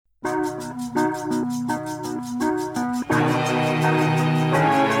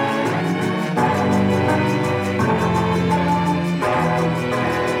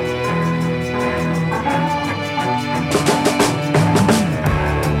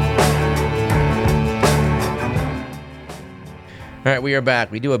All right, we are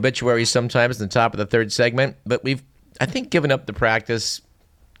back. We do obituaries sometimes in the top of the third segment, but we've, I think, given up the practice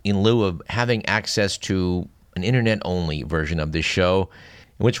in lieu of having access to an internet-only version of this show,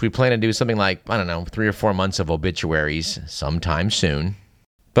 in which we plan to do something like, 3 or 4 months of obituaries sometime soon.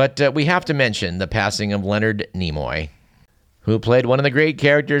 But we have to mention the passing of Leonard Nimoy, who played one of the great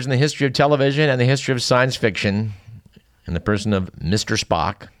characters in the history of television and the history of science fiction, in the person of Mr.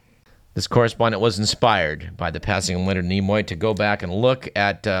 Spock. This correspondent was inspired by the passing of Leonard Nimoy to go back and look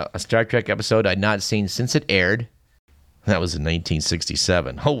at a Star Trek episode I'd not seen since it aired. That was in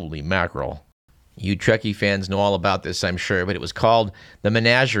 1967. Holy mackerel. You Trekkie fans know all about this, I'm sure, but it was called The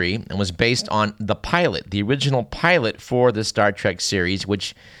Menagerie and was based on the pilot, the original pilot for the Star Trek series,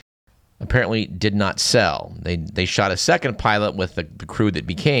 which apparently did not sell. They shot a second pilot with the crew that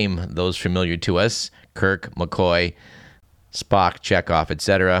became those familiar to us, Kirk, McCoy, Spock, Chekhov,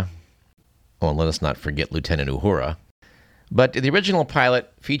 etc. Oh, and let us not forget Lieutenant Uhura. But the original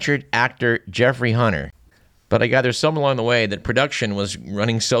pilot featured actor Jeffrey Hunter. But I gather somewhere along the way that production was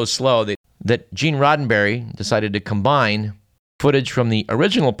running so slow that Gene Roddenberry decided to combine footage from the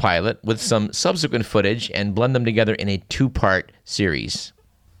original pilot with some subsequent footage and blend them together in a 2-part series.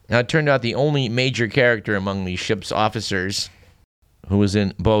 Now, it turned out the only major character among the ship's officers who was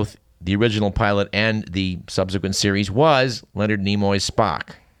in both the original pilot and the subsequent series was Leonard Nimoy's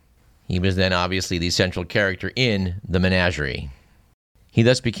Spock. He was then obviously the central character in The Menagerie. He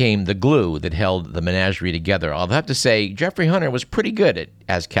thus became the glue that held The Menagerie together. I'll have to say, Jeffrey Hunter was pretty good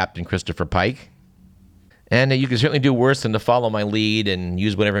as Captain Christopher Pike. And you can certainly do worse than to follow my lead and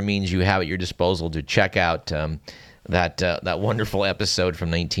use whatever means you have at your disposal to check out that wonderful episode from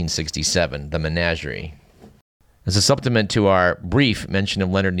 1967, The Menagerie. As a supplement to our brief mention of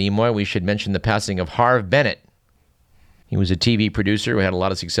Leonard Nimoy, we should mention the passing of Harve Bennett. He was a TV producer who had a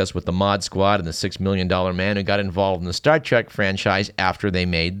lot of success with the Mod Squad and the $6 Million Man, who got involved in the Star Trek franchise after they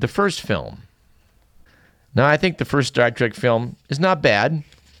made the first film. Now, I think the first Star Trek film is not bad.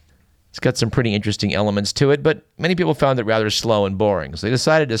 It's got some pretty interesting elements to it, but many people found it rather slow and boring, so they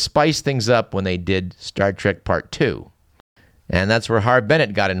decided to spice things up when they did Star Trek Part 2. And that's where Harve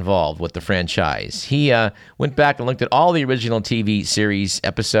Bennett got involved with the franchise. He went back and looked at all the original TV series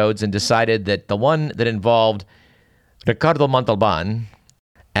episodes and decided that the one that involved Ricardo Montalban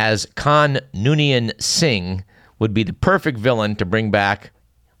as Khan Noonien Singh would be the perfect villain to bring back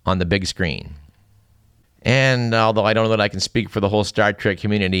on the big screen. And although I don't know that I can speak for the whole Star Trek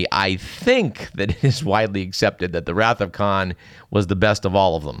community, I think that it is widely accepted that the Wrath of Khan was the best of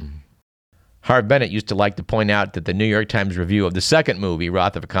all of them. Harve Bennett used to like to point out that the New York Times review of the second movie,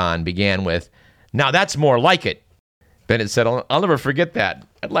 Wrath of Khan, began with, "Now that's more like it." Bennett said, I'll never forget that.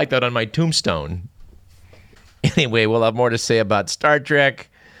 I'd like that on my tombstone." Anyway, we'll have more to say about Star Trek,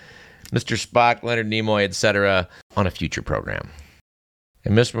 Mr. Spock, Leonard Nimoy, etc. on a future program.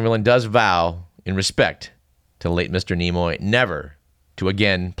 And Mr. McMillan does vow, in respect to late Mr. Nimoy, never to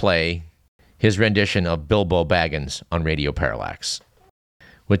again play his rendition of Bilbo Baggins on Radio Parallax,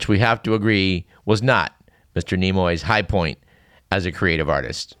 which we have to agree was not Mr. Nimoy's high point as a creative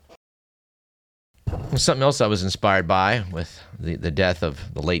artist. Something else I was inspired by with the death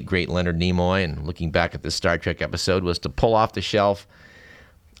of the late, great Leonard Nimoy and looking back at this Star Trek episode was to pull off the shelf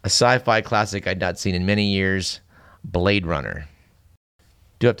a sci-fi classic I'd not seen in many years, Blade Runner.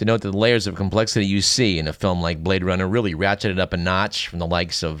 Do have to note that the layers of complexity you see in a film like Blade Runner really ratcheted up a notch from the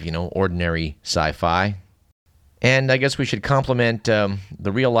likes of, ordinary sci-fi. And I guess we should compliment the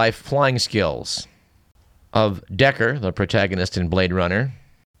real-life flying skills of Deckard, the protagonist in Blade Runner,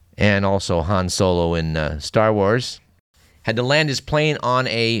 and also Han Solo in Star Wars. Had to land his plane on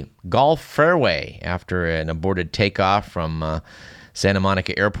a golf fairway after an aborted takeoff from Santa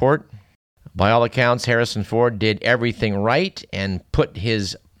Monica Airport. By all accounts, Harrison Ford did everything right and put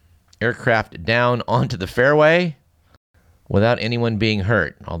his aircraft down onto the fairway without anyone being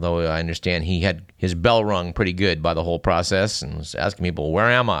hurt, although I understand he had his bell rung pretty good by the whole process and was asking people, "Where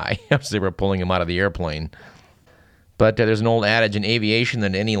am I?" as they were pulling him out of the airplane. But there's an old adage in aviation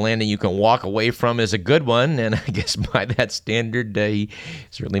that any landing you can walk away from is a good one, and I guess by that standard, he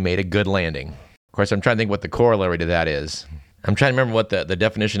certainly made a good landing. Of course, I'm trying to think what the corollary to that is. I'm trying to remember what the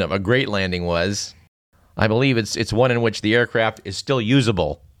definition of a great landing was. I believe it's one in which the aircraft is still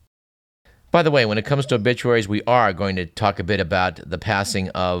usable. By the way, when it comes to obituaries, we are going to talk a bit about the passing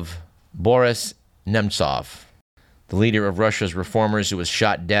of Boris Nemtsov, the leader of Russia's reformers who was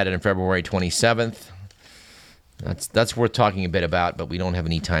shot dead on February 27th. That's worth talking a bit about, but we don't have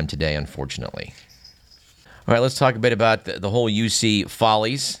any time today, unfortunately. All right, let's talk a bit about the whole UC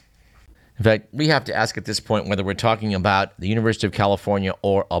follies. In fact, we have to ask at this point whether we're talking about the University of California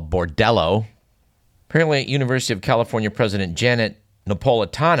or a bordello, Apparently, University of California President Janet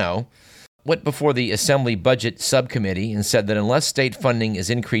Napolitano went before the Assembly Budget Subcommittee and said that unless state funding is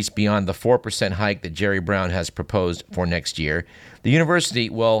increased beyond the 4% hike that Jerry Brown has proposed for next year, the university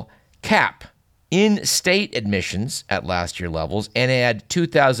will cap in-state admissions at last year levels and add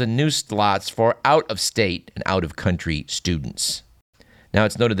 2,000 new slots for out-of-state and out-of-country students. Now,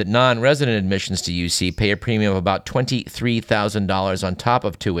 it's noted that non-resident admissions to UC pay a premium of about $23,000 on top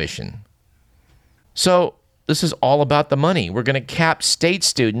of tuition. So, this is all about the money. We're going to cap state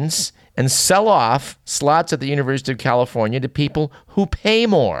students and sell off slots at the University of California to people who pay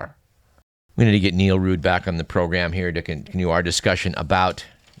more. We need to get Neil Rude back on the program here to continue our discussion about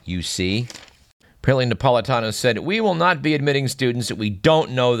UC. Apparently, Napolitano said, "We will not be admitting students that we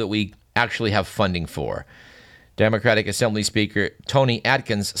don't know that we actually have funding for." Democratic Assembly Speaker Toni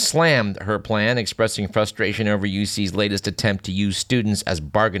Atkins slammed her plan, expressing frustration over UC's latest attempt to use students as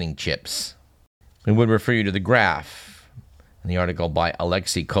bargaining chips. We would refer you to the graph in the article by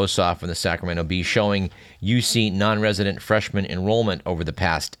Alexei Kosov in the Sacramento Bee showing UC non-resident freshman enrollment over the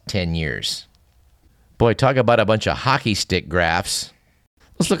past 10 years. Boy, talk about a bunch of hockey stick graphs.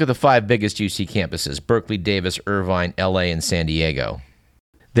 Let's look at the 5 biggest UC campuses: Berkeley, Davis, Irvine, LA, and San Diego.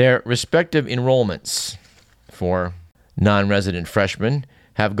 Their respective enrollments for non-resident freshmen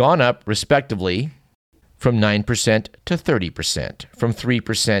have gone up, respectively, from 9% to 30%, from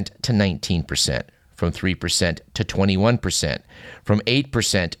 3% to 19%, from 3% to 21%, from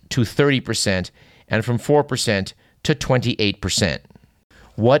 8% to 30%, and from 4% to 28%.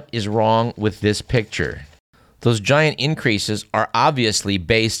 What is wrong with this picture? Those giant increases are obviously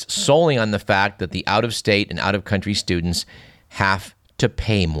based solely on the fact that the out-of-state and out-of-country students have to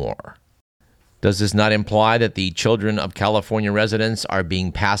pay more. Does this not imply that the children of California residents are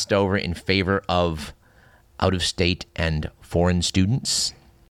being passed over in favor of out-of-state and foreign students?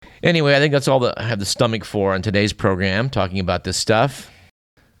 Anyway, I think that's all that I have the stomach for on today's program, talking about this stuff.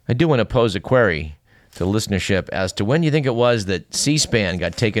 I do want to pose a query to the listenership as to when you think it was that C-SPAN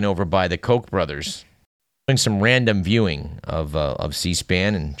got taken over by the Koch brothers. Doing some random viewing of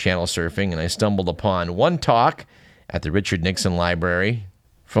C-SPAN and channel surfing, and I stumbled upon one talk at the Richard Nixon Library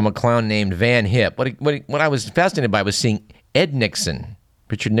from a clown named Van Hipp. What I was fascinated by was seeing Ed Nixon,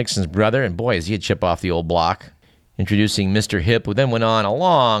 Richard Nixon's brother, and boy, is he a chip off the old block, introducing Mr. Hipp, who then went on a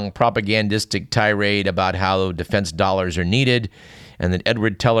long propagandistic tirade about how defense dollars are needed, and that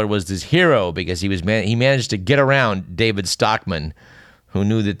Edward Teller was his hero because he managed to get around David Stockman, who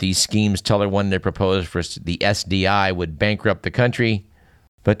knew that these schemes Teller wanted to propose for the SDI would bankrupt the country.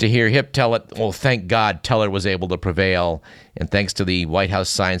 But to hear Hipp tell it, well, thank God Teller was able to prevail, and thanks to the White House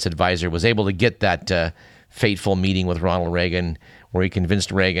science advisor, was able to get that fateful meeting with Ronald Reagan, where he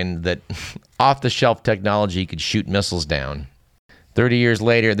convinced Reagan that off-the-shelf technology could shoot missiles down. 30 years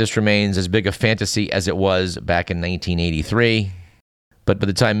later, this remains as big a fantasy as it was back in 1983. But by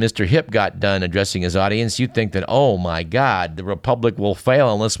the time Mr. Hipp got done addressing his audience, you'd think that, oh my God, the Republic will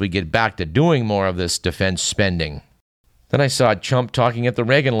fail unless we get back to doing more of this defense spending. Then I saw a chump talking at the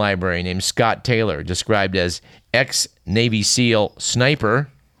Reagan Library named Scott Taylor, described as ex-Navy SEAL sniper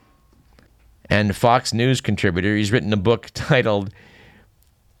and Fox News contributor. He's written a book titled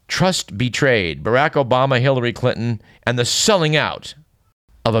Trust Betrayed: Barack Obama, Hillary Clinton, and the Selling Out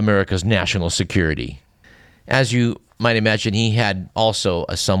of America's National Security. As you might imagine, he had also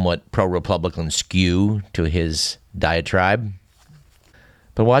a somewhat pro-Republican skew to his diatribe.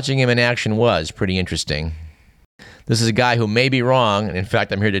 But watching him in action was pretty interesting. This is a guy who may be wrong, and in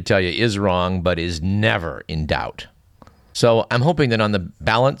fact, I'm here to tell you is wrong, but is never in doubt. So I'm hoping that on the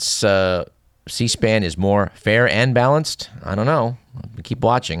balance, C-SPAN is more fair and balanced. I don't know. I'll keep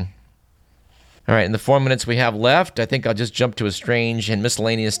watching. All right, in the 4 minutes we have left, I think I'll just jump to a strange and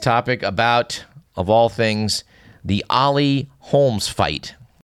miscellaneous topic about, of all things, the Ollie Holmes fight.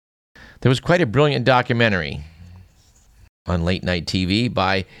 There was quite a brilliant documentary on late-night TV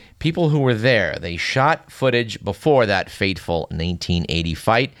by people who were there. They shot footage before that fateful 1980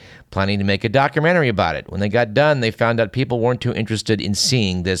 fight, planning to make a documentary about it. When they got done, they found out people weren't too interested in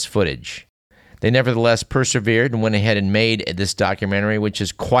seeing this footage. They nevertheless persevered and went ahead and made this documentary, which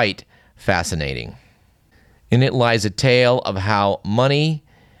is quite fascinating. In it lies a tale of how money,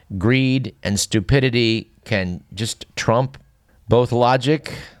 greed, and stupidity can just trump both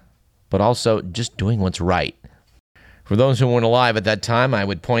logic, but also just doing what's right. For those who weren't alive at that time, I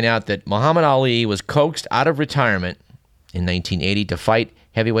would point out that Muhammad Ali was coaxed out of retirement in 1980 to fight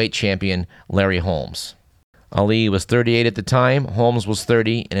heavyweight champion Larry Holmes. Ali was 38 at the time, Holmes was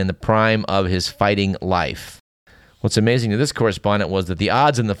 30, and in the prime of his fighting life. What's amazing to this correspondent was that the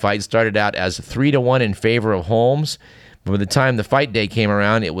odds in the fight started out as 3-1 in favor of Holmes, but by the time the fight day came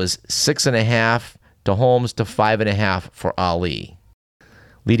around, it was 6.5 to Holmes to 5.5 for Ali,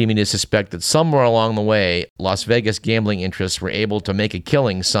 leading me to suspect that somewhere along the way, Las Vegas gambling interests were able to make a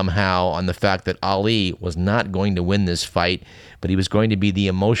killing somehow on the fact that Ali was not going to win this fight, but he was going to be the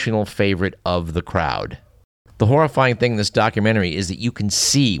emotional favorite of the crowd. The horrifying thing in this documentary is that you can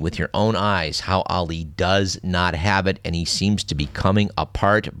see with your own eyes how Ali does not have it, and he seems to be coming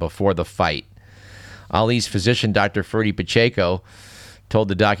apart before the fight. Ali's physician, Dr. Ferdy Pacheco, told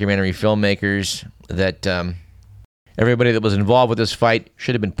the documentary filmmakers that everybody that was involved with this fight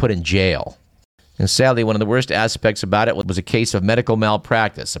should have been put in jail. And sadly, one of the worst aspects about it was a case of medical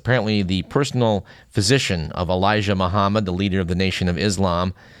malpractice. Apparently, the personal physician of Elijah Muhammad, the leader of the Nation of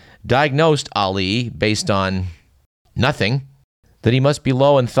Islam, diagnosed Ali based on nothing, that he must be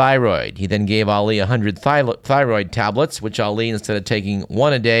low in thyroid. He then gave Ali 100 thyroid tablets, which Ali, instead of taking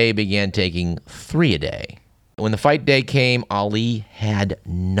 1 a day, began taking 3 a day. When the fight day came, Ali had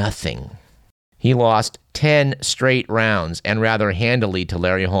nothing. He lost 10 straight rounds, and rather handily, to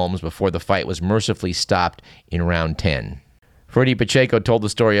Larry Holmes before the fight was mercifully stopped in round 10. Ferdy Pacheco told the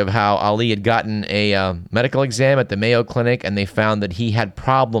story of how Ali had gotten a medical exam at the Mayo Clinic, and they found that he had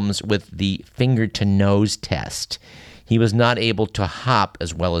problems with the finger-to-nose test. He was not able to hop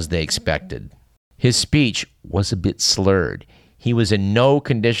as well as they expected. His speech was a bit slurred. He was in no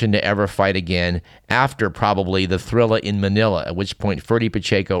condition to ever fight again after probably the Thrilla in Manila, at which point Ferdy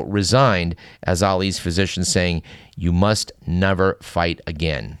Pacheco resigned as Ali's physician, saying, "You must never fight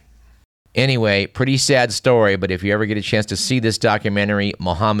again." Anyway, pretty sad story, but if you ever get a chance to see this documentary,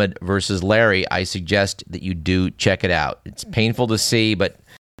 Muhammad versus Larry, I suggest that you do check it out. It's painful to see, but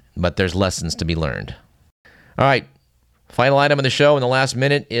there's lessons to be learned. All right, final item of the show in the last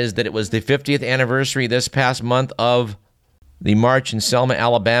minute is that it was the 50th anniversary this past month of the march in Selma,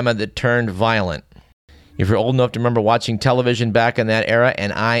 Alabama that turned violent. If you're old enough to remember watching television back in that era,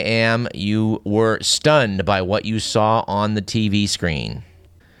 and I am, you were stunned by what you saw on the TV screen.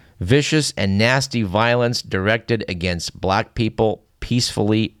 Vicious and nasty violence directed against black people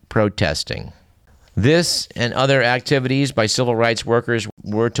peacefully protesting. This and other activities by civil rights workers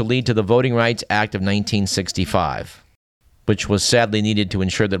were to lead to the Voting Rights Act of 1965, which was sadly needed to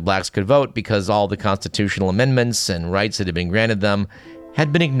ensure that blacks could vote because all the constitutional amendments and rights that had been granted them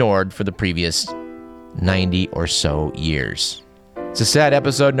had been ignored for the previous 90 or so years. It's a sad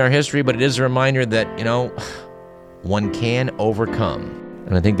episode in our history, but it is a reminder that, one can overcome.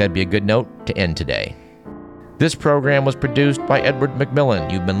 And I think that'd be a good note to end today. This program was produced by Edward McMillan.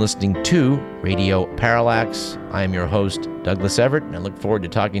 You've been listening to Radio Parallax. I am your host, Douglas Everett, and I look forward to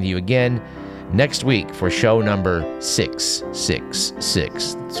talking to you again next week for show number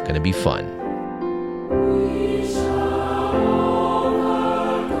 666. It's going to be fun.